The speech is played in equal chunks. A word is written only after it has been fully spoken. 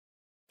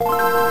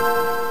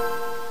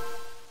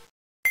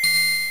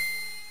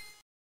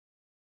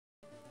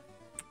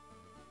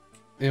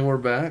And we're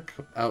back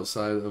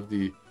outside of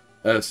the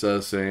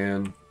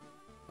SSN.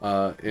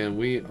 And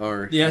we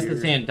are The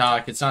SSN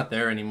dock, it's not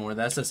there anymore.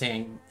 The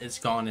SSN is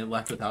gone. It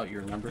left without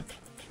your number.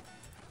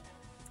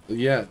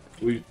 Yeah,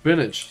 we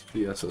finished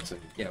the SSN.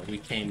 Yeah, we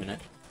came in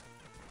it.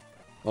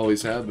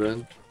 Always have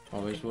been.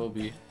 Always will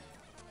be.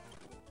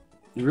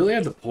 You really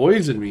had to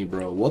poison me,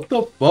 bro. What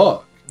the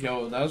fuck?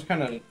 Yo, that was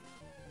kind of...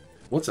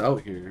 What's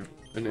out here?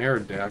 An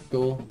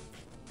Aerodactyl?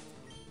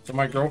 So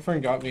my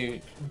girlfriend got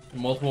me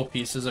multiple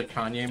pieces of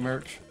Kanye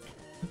merch.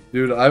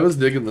 Dude, I was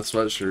digging the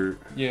sweatshirt.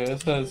 Yeah,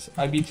 it says,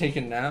 I be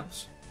taking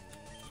naps.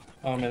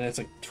 And it's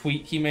a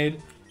tweet he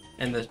made.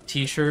 And the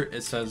t-shirt,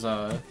 it says,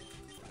 it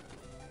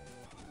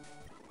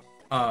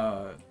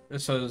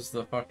says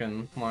the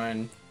fucking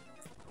line,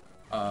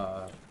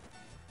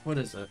 what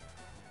is it?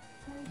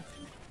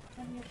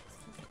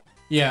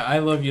 Yeah, I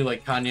love you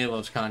like Kanye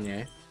loves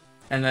Kanye.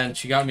 And then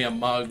she got me a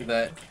mug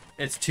that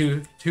it's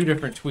two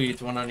different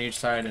tweets, one on each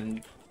side,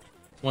 and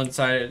one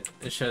side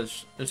it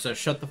says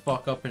shut the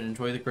fuck up and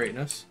enjoy the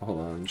greatness. Hold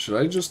on, should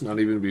I just not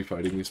even be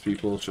fighting these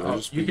people? Should I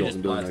just be going to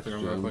the blast next through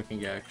them real gym? quick and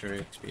get extra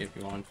XP if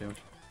you want to.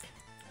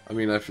 I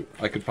mean,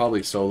 I could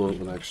probably solo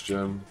the next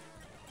gym.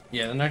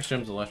 Yeah, the next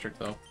gym's electric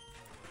though.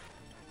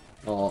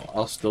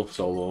 I'll still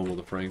solo him with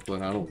a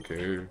Franklin. I don't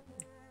care.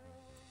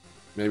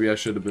 Maybe I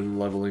should have been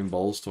leveling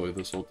Ball's Toy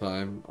this whole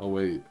time. Oh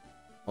wait.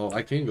 Oh,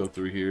 I can go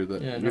through here.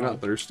 Yeah, you're no. not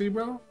thirsty,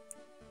 bro?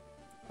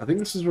 I think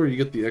this is where you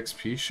get the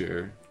XP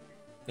share.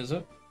 Is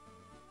it?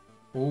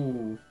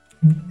 Ooh.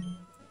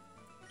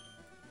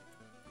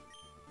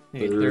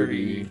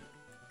 30.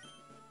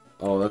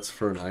 Oh, that's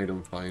for an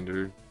item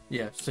finder.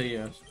 Yeah, say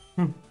yes.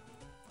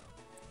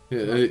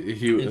 Yeah,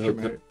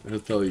 he'll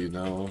tell you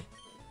no.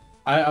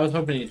 I was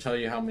hoping he'd tell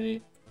you how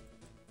many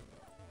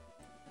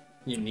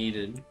you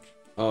needed.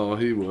 Oh,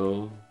 he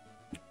will.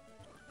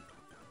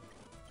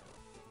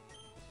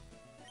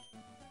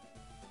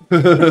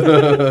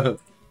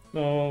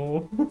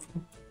 No.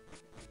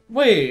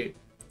 Wait.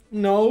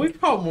 No, we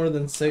caught more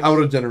than 6.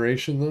 Out of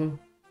generation, though?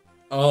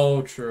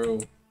 Oh, true.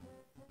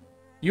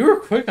 You were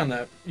quick on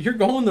that. You're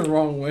going the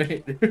wrong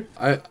way, dude.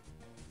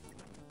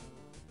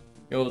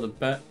 Yo,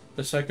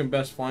 the second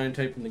best flying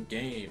type in the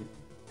game.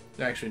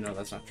 Actually, no,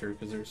 that's not true,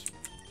 because there's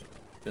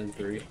Gen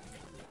 3.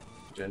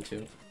 Gen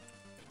 2.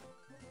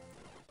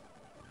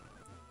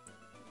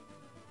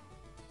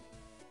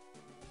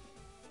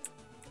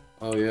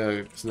 Oh,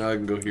 yeah, because now I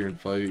can go here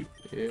and fight.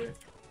 Yeah.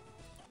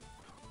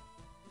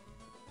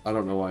 I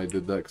don't know why I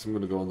did that, because I'm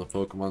going to go in the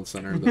Pokemon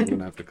Center, and then I'm going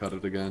to have to cut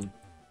it again.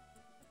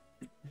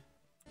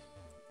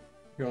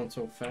 You're going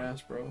so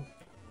fast, bro.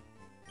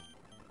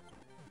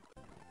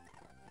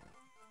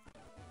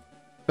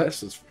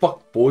 Fast as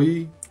fuck,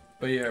 boy.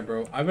 But yeah,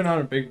 bro, I've been on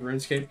a big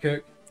RuneScape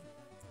kick.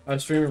 I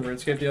was streaming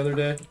RuneScape the other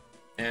day,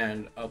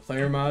 and a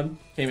player mod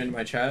came into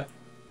my chat,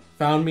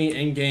 found me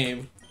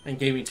in-game, and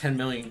gave me 10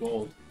 million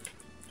gold.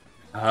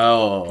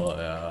 Hell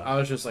yeah. I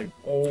was just like,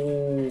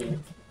 oh.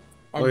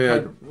 I'm Oh yeah,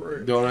 kind of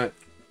rich. don't I?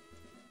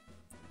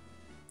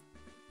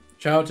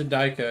 Shout out to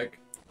Daikek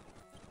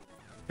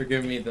for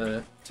giving me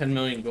the 10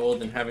 million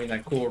gold and having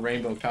that cool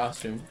rainbow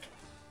costume.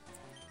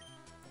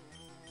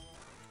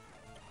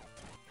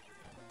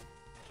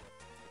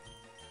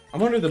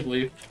 I'm under the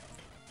belief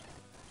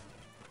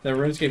that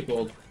RuneScape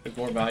gold is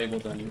more valuable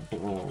than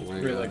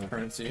real life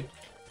currency.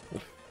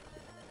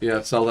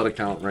 Yeah, sell that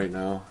account right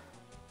now.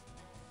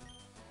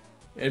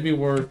 It'd be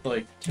worth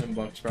like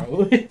 $10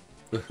 probably.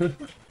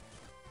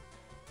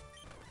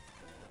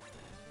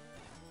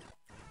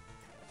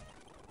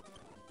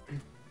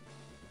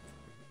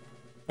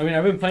 I mean,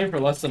 I've been playing for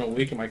less than a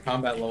week and my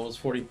combat level is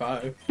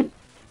 45.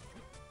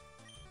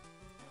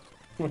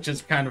 Which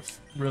is kind of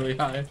really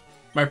high.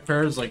 My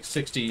prayer is like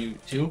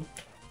 62.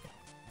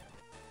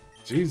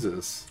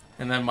 Jesus.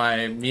 And then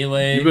my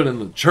melee... You've been in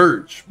the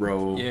church,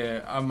 bro.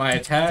 Yeah, my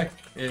attack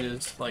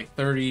is like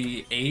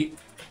 38.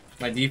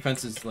 My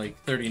defense is like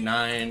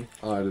 39.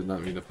 Oh, I did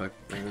not mean to peck,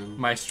 man.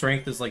 My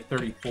strength is like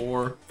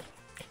 34.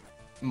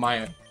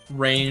 My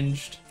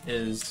ranged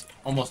is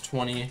almost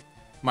 20.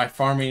 My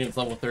farming is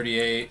level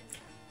 38.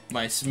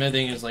 My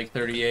smithing is like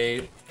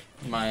 38.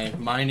 My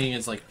mining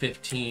is like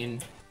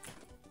 15.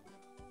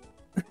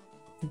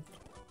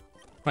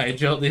 My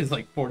agility is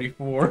like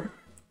 44.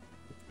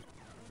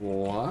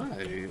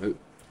 Why?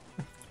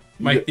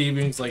 My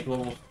thieving's like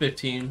level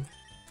 15.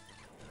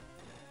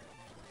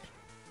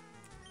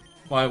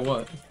 Why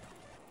what?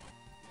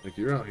 Like,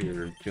 you're out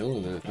here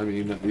killing it. I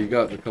mean, you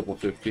got a couple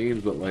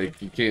 15s, but like,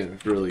 you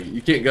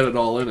can't get it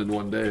all in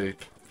one day.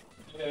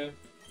 Yeah.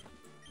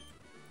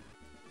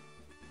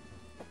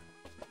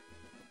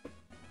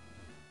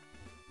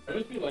 I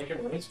just be liking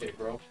RuneScape,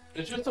 bro.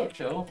 It's just so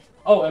chill.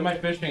 Oh, and my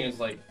fishing is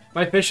like...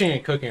 My fishing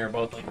and cooking are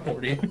both like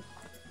 40.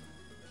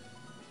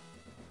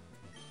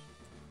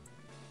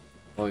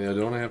 Oh yeah,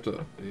 don't I have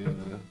to... Yeah.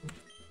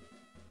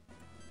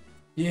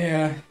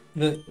 Yeah.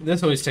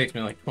 This always takes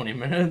me like 20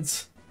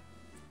 minutes.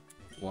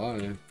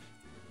 Why?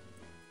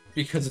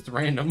 Because it's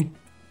random.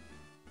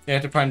 You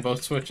have to find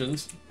both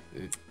switches.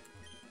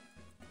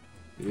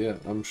 Yeah,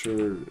 I'm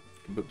sure.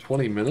 But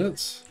 20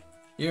 minutes?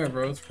 Yeah,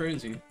 bro, it's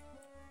crazy.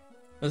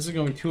 This is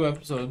gonna be 2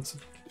 episodes.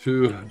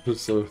 2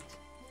 episodes.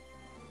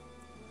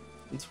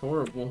 It's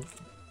horrible.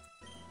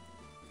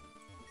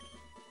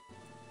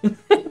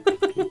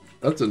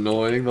 That's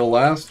annoying. The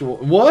last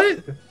one.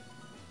 What?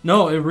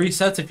 No, it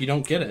resets if you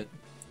don't get it.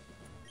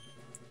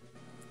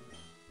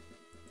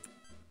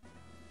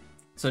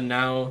 So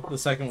now the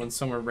second one's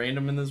somewhere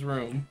random in this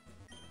room.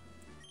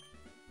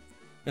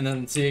 And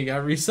then see, it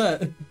got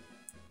reset.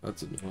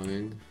 That's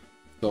annoying.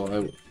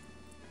 So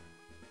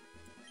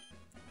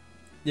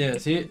Yeah,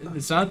 see,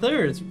 it's not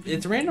there. It's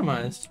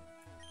randomized.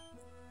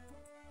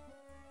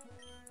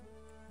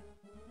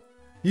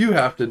 you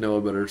have to know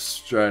a better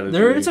strategy.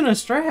 There isn't a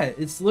strat.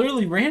 It's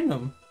literally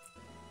random.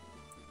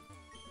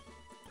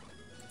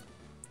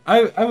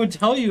 I would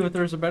tell you if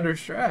there's a better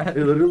strat.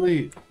 It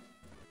literally.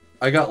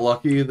 I got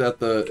lucky that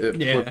it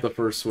Yeah. flipped the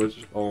first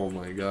switch. Oh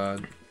my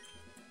god.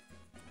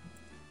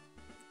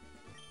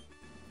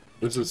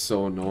 This is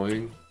so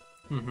annoying.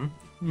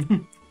 Mm-hmm.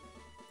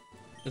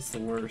 It's the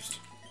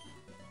worst.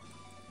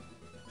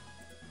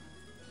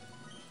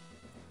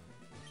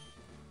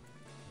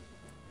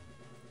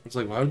 It's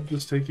like, why would it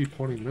just take you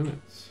 20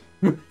 minutes?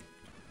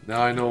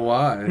 Now I know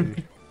why.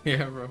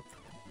 Yeah, bro.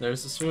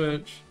 There's the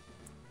switch.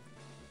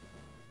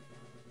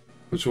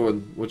 Which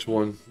one? Which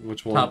one?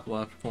 Which one? Top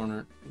left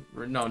corner.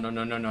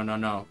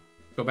 No.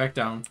 Go back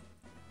down.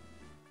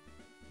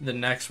 The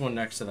next one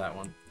next to that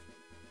one.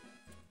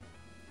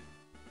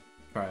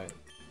 Try it.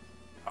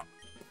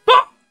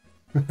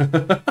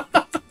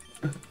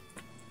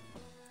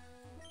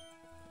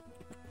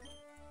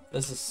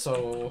 This is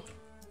so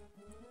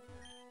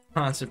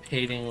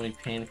constipatingly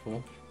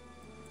painful.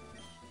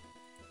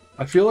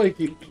 I feel like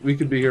we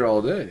could be here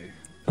all day.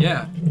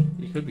 Yeah,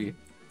 you could be.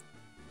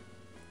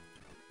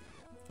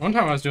 One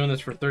time I was doing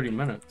this for 30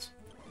 minutes.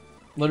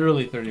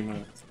 Literally 30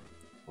 minutes.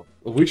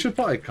 We should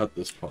probably cut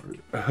this part.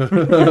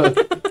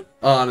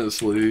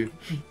 Honestly.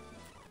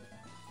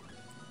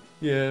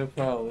 Yeah,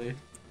 probably.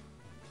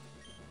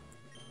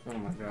 Oh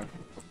my god.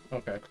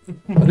 Okay.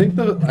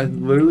 I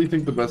literally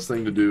think the best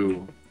thing to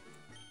do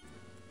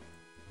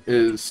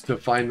is to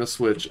find the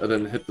switch and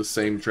then hit the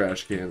same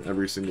trash can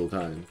every single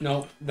time.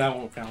 Nope, that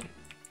won't count.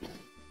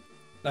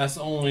 That's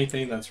the only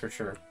thing that's for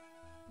sure.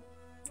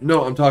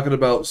 No, I'm talking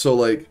about, so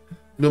like,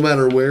 no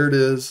matter where it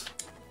is,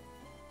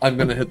 I'm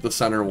gonna hit the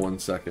center one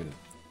second.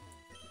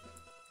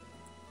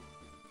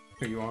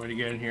 So you want me to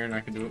get in here and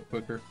I can do it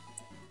quicker?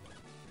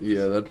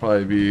 Yeah, that'd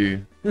probably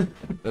be,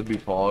 that'd be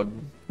fog.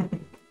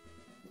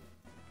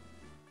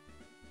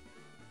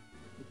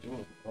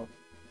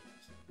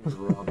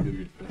 Rob, give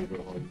you a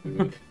finger while you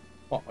do it.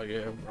 Oh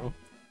yeah, bro.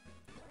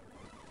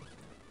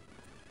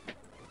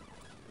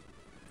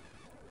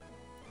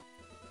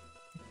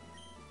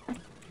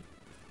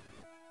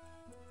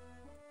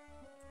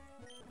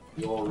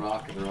 You all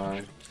rock and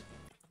ride.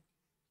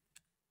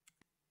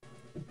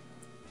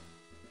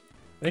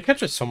 They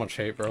catches so much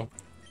hate, bro.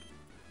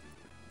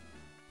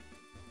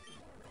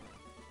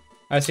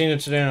 I seen it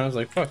today and I was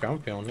like, fuck, I'm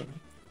feeling it.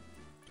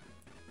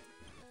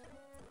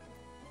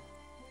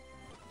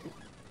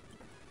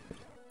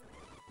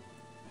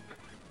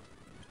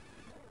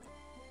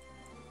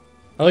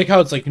 I like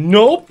how it's like,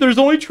 nope, there's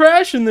only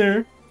trash in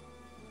there.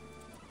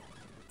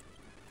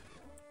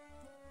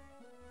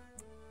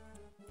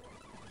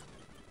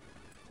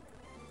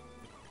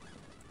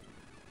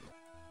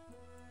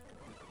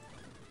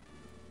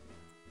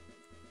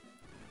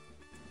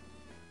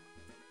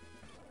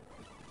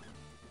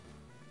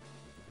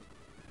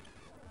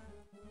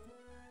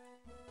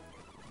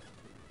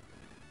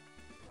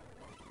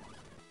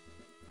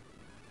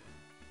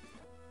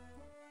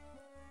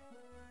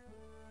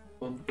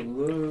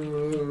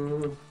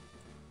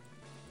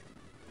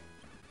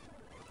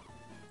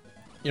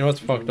 You know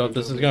what's fucked up?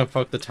 This is gonna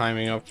fuck the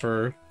timing up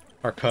for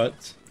our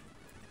cuts.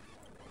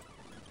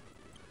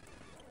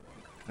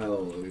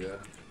 Hell yeah.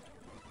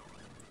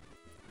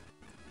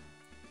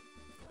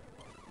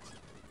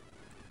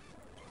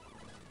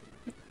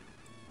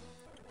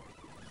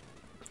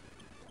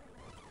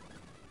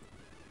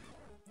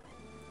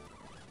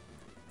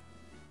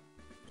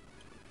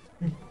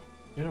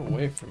 Get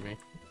away from me.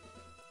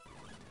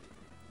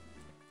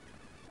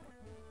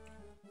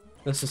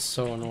 This is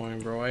so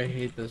annoying, bro. I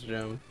hate this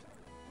gym.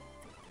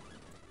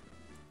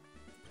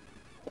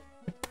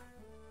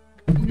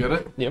 You get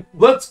it? Yep.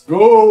 Let's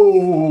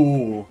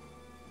go!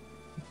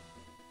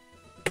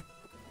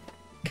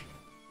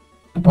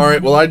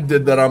 Alright, well I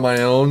did that on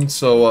my own,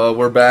 so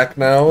we're back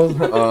now.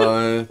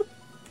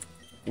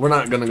 We're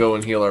not gonna go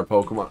and heal our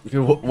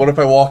Pokemon. What if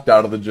I walked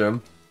out of the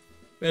gym?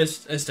 It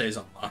stays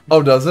unlocked.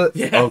 Oh, does it?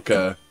 Yeah.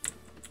 Okay.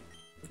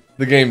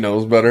 The game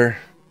knows better.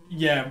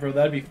 Yeah, bro,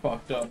 that'd be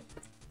fucked up.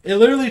 It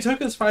literally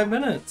took us 5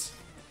 minutes.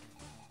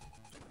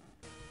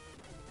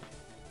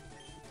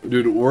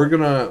 Dude, we're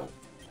gonna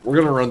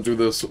run through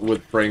this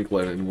with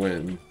Franklin and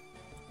win.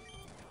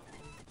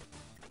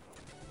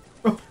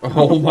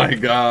 Oh my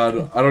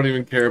god, I don't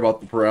even care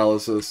about the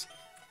paralysis.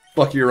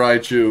 Fuck your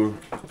Raichu.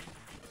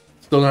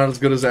 Still not as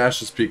good as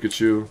Ash's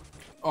Pikachu,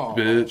 Oh,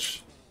 bitch.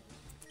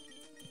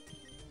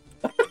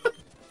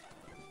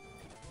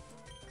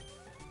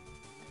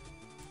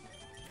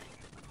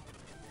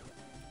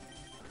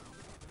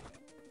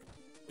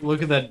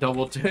 look at that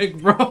double tick,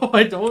 bro.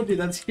 I told you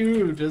that's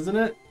huge, isn't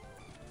it?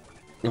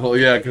 Oh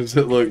yeah, because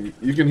look,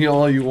 you can heal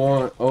all you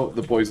want. Oh,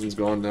 the poison's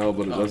gone now,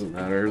 but it doesn't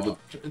matter. Oh,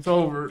 it's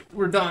over.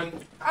 We're done.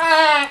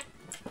 Ah!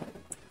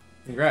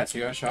 Congrats,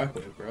 you got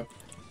Shockwave, bro.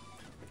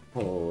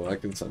 Oh, I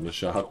can send a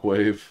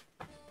shockwave.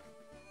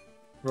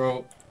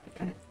 Bro.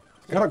 I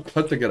got a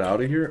cut to get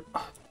out of here.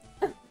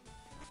 You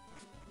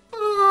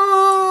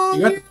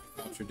got the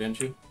voucher, didn't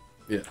you?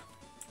 Yeah.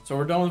 So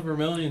we're done with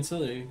Vermilion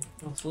City.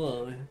 Oh,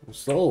 slowly.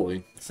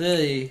 Slowly.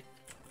 Silly.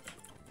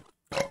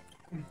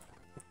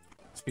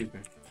 Excuse me.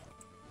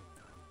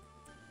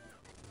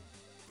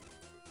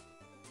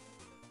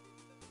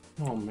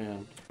 Oh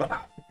man.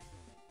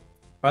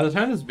 By the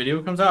time this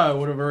video comes out, I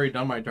would have already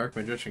done my Dark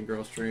Magician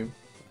Girl stream.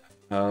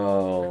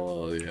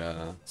 Oh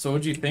yeah. So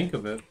what'd you think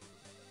of it?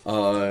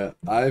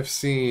 I've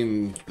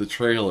seen the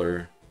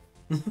trailer.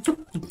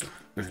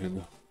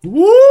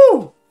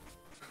 Woo!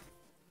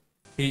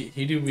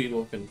 He do be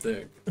looking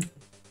thick.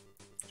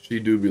 She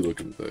do be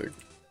looking thick.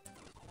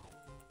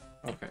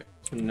 Okay,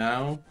 so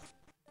now,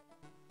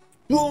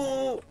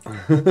 yeah.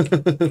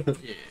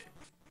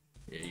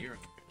 yeah, you're on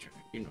a good track.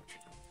 You know what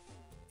you're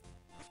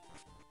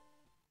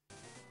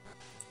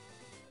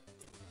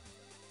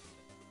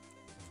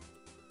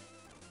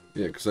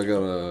Yeah, because I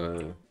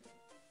gotta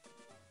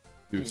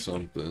do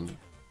something. doing.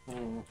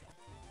 Oh.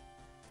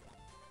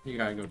 You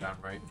gotta go down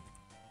right.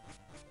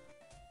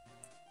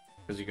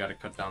 Because you gotta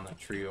cut down that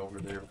tree over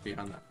there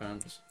behind that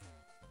fence.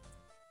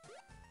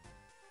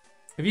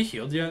 Have you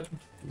healed yet?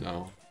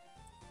 No.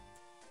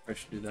 I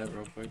should do that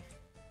real quick.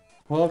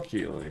 Fuck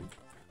healing.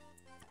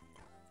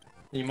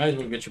 You might as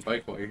well get your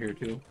bike while you're here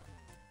too.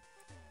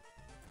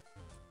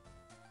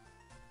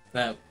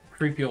 That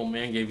creepy old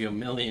man gave you $1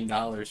 million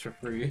for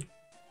free.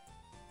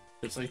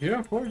 It's like, yeah,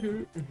 of course.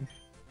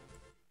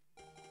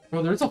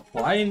 Bro, there's a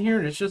fly in here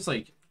and it's just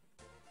like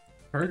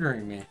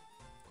murdering me.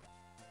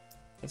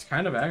 It's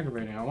kind of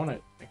aggravating. I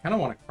kind of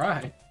want to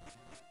cry.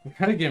 I'm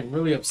kind of getting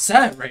really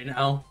upset right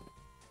now.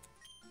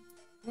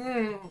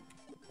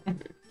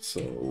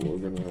 So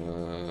we're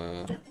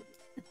gonna.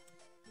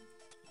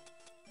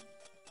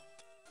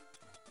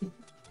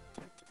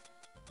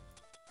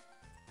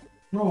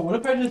 Bro, what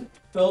if I just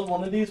filled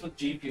one of these with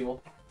G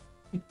Fuel?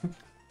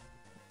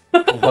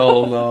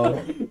 Hell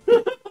no.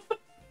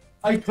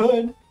 I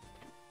could.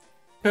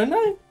 Couldn't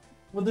I?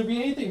 Would there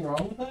be anything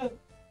wrong with that?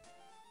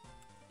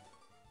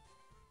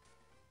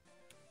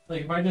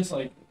 Like, if I just,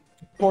 like,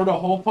 poured a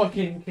whole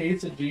fucking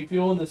case of G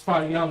Fuel in this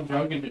 5-gallon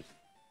jug and just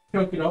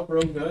cook it up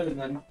real good and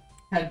then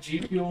had G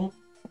Fuel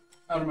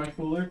out of my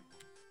cooler?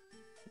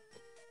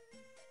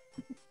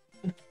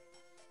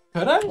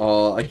 Could I?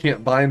 I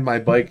can't bind my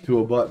bike to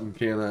a button,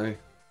 can I?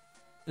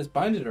 It's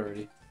binded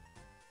already.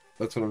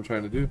 That's what I'm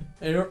trying to do.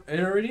 It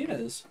already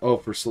is. Oh,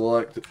 for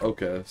select.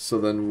 Okay, so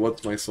then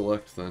what's my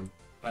select then?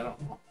 I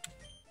don't know.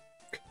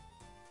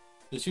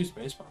 Just use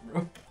spacebar,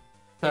 bro.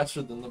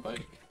 Faster than the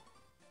bike.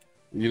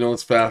 You know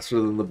it's faster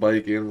than the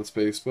bike and the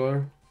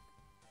spacebar?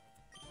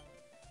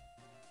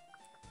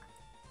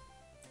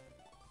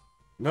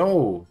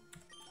 No.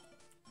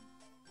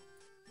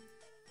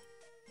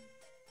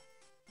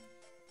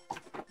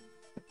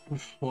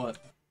 What?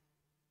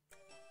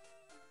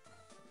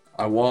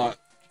 I want.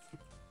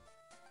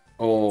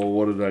 Oh,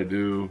 what did I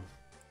do?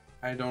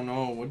 I don't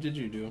know. What did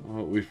you do?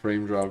 Oh, we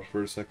frame dropped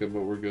for a second,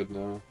 but we're good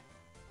now.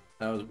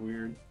 That was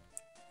weird.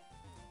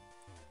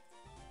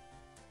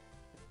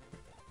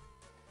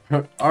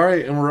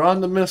 Alright, and we're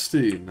on to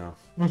Misty. No.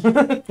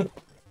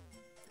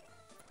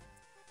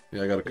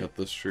 Yeah, I gotta cut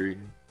this tree.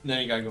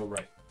 Then you gotta go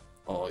right.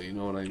 Oh, you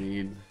know what I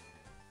need?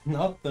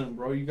 Nothing,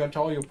 bro. You got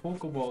all your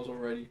Pokeballs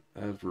already.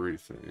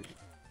 Everything.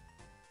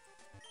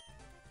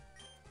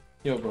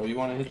 Yo, bro, you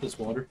wanna hit this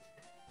water?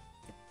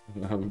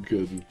 I'm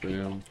good,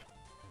 fam.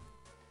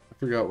 I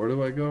forgot, where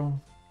do I go?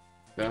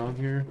 Down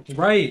here?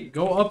 Right.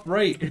 Go up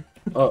right.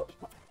 Up.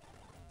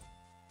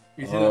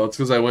 You see Oh, that? it's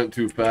because I went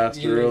too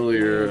fast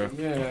earlier.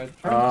 Yeah.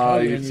 Ah,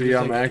 you see,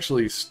 I'm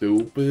actually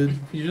stupid.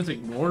 You just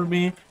ignored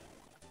me.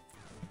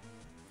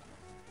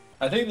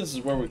 I think this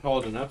is where we call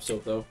it an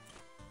episode, though.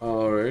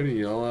 Alrighty,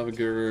 y'all have a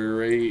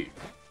great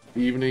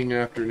evening,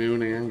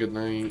 afternoon, and good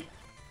night.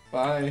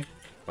 Bye.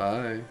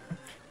 Bye.